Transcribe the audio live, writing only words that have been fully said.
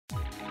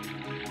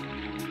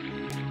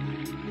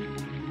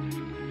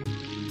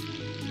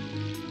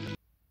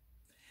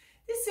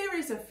This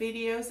series of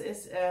videos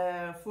is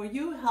for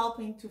you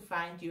helping to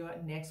find your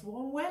next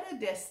warm weather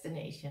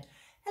destination.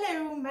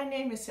 Hello, my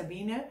name is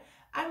Sabine.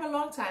 I'm a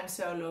long-time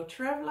solo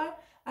traveler.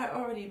 I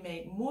already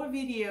made more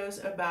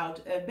videos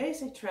about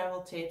basic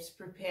travel tips,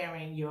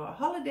 preparing your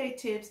holiday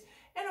tips,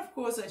 and of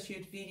course I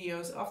shoot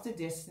videos of the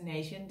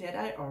destination that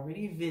I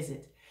already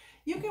visit.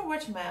 You can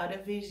watch my other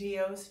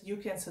videos, you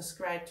can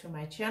subscribe to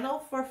my channel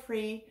for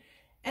free.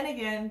 And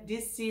again,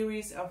 this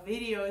series of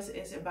videos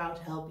is about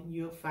helping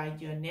you find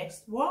your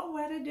next warm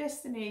weather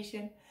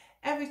destination.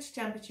 Average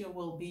temperature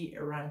will be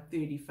around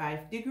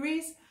 35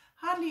 degrees,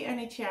 hardly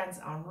any chance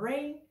on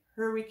rain,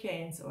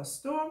 hurricanes or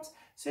storms,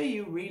 so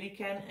you really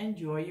can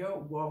enjoy your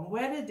warm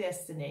weather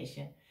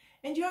destination.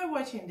 Enjoy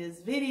watching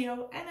this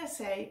video and I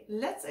say,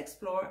 let's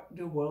explore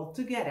the world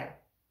together.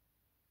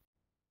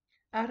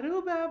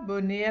 Aruba,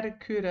 Bonaire,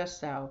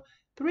 Curaçao.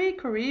 3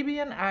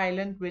 Caribbean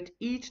islands with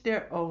each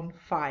their own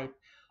vibe.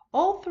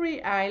 All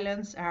 3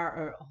 islands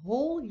are a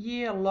whole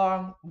year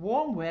long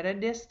warm weather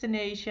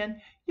destination.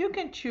 You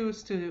can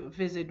choose to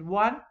visit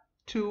 1,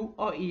 2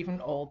 or even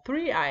all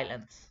 3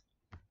 islands.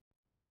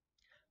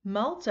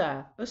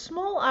 Malta, a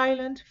small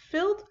island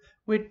filled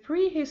with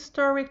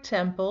prehistoric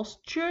temples,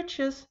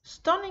 churches,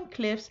 stunning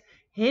cliffs,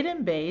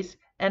 hidden bays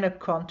and a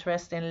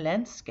contrast in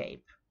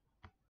landscape.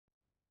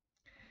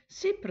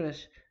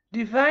 Cyprus,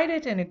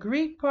 divided in a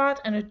Greek part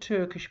and a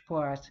Turkish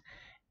part.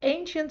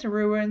 Ancient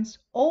ruins,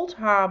 old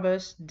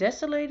harbors,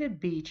 desolated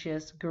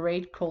beaches,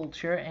 great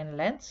culture and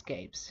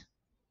landscapes.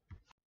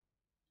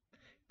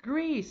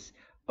 Greece,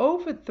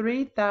 over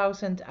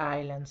 3,000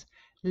 islands.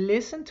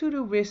 Listen to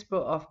the whisper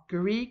of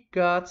Greek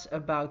gods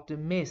about the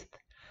mist.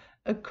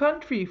 A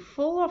country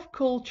full of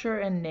culture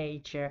and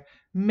nature.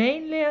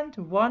 Mainland,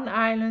 one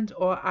island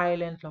or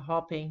island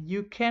hopping.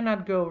 You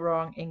cannot go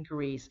wrong in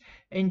Greece.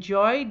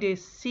 Enjoy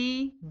this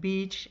sea,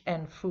 beach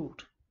and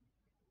food.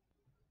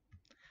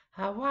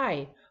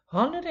 Hawaii,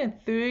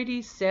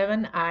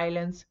 137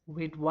 islands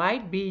with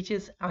white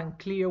beaches and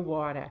clear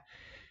water.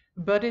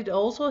 But it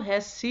also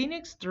has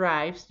scenic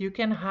drives. You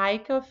can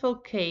hike a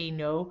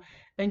volcano,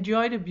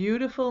 enjoy the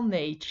beautiful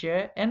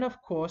nature, and of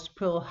course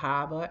Pearl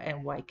Harbor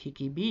and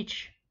Waikiki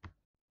Beach.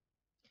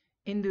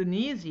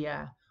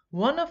 Indonesia,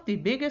 one of the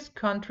biggest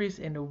countries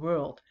in the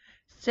world.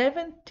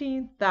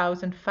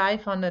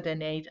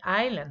 17,508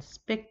 islands,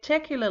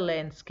 spectacular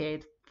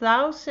landscapes,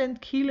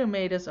 1,000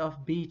 kilometers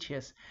of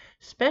beaches,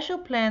 special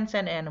plants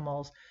and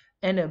animals,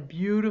 and a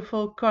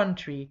beautiful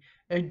country,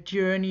 a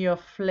journey of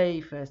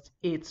flavors.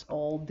 It's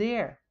all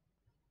there.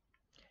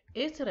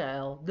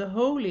 Israel, the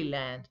Holy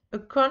Land, a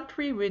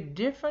country with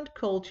different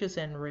cultures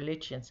and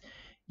religions.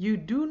 You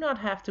do not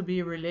have to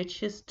be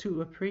religious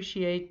to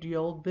appreciate the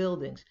old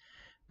buildings.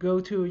 Go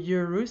to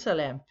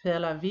Jerusalem,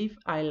 Tel Aviv,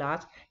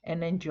 Eilat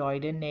and enjoy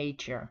the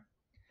nature.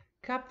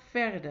 Cape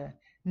Verde,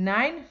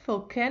 9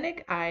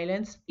 volcanic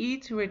islands,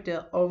 each with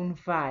their own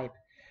vibe.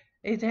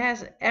 It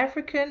has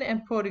African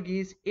and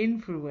Portuguese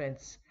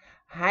influence.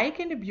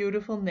 Hike in the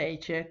beautiful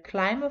nature,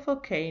 climb a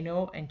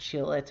volcano and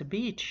chill at the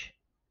beach.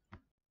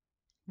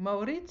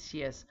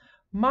 Mauritius.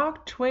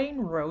 Mark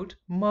Twain wrote,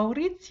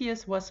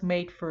 Mauritius was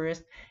made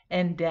first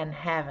and then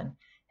heaven.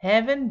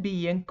 Heaven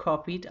being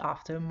copied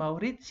after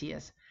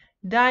Mauritius.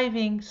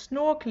 Diving,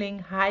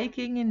 snorkeling,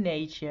 hiking in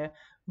nature,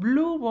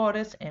 blue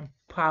waters and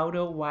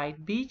powder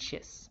white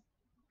beaches.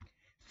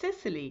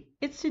 Sicily.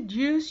 It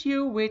seduces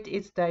you with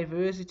its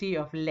diversity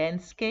of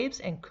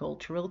landscapes and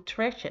cultural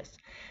treasures.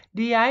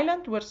 The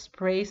island was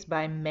praised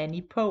by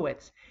many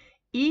poets.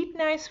 Eat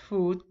nice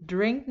food,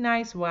 drink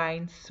nice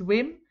wine,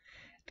 swim,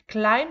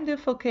 climb the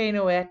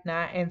volcano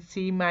Etna and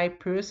see my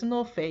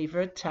personal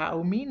favorite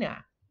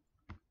Taormina.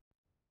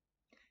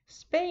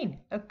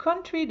 Spain, a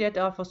country that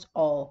offers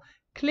all.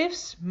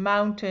 Cliffs,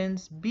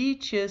 mountains,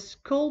 beaches,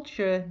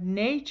 culture,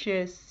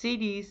 nature,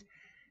 cities.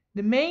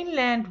 The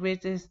mainland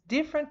with its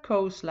different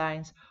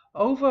coastlines,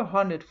 over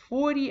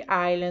 140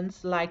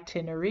 islands like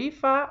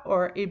Tenerife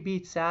or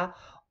Ibiza,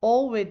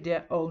 all with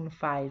their own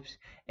vibes.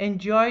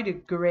 Enjoy the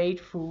great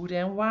food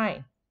and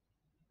wine.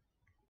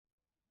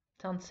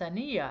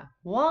 Tanzania,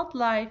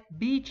 wildlife,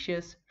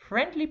 beaches,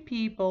 friendly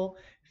people,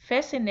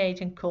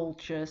 fascinating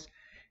cultures,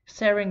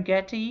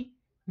 Serengeti,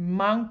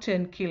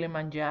 Mountain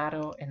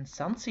Kilimanjaro and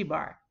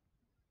Zanzibar.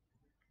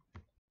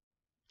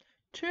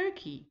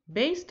 Turkey,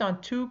 based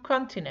on 2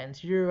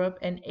 continents, Europe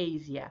and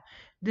Asia.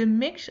 The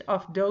mix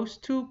of those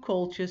 2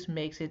 cultures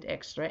makes it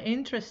extra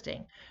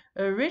interesting.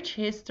 A rich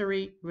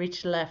history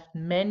which left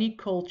many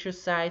culture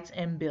sites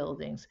and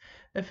buildings.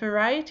 A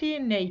variety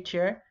in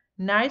nature,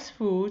 nice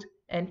food,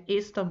 and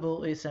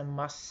Istanbul is a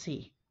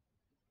must-see.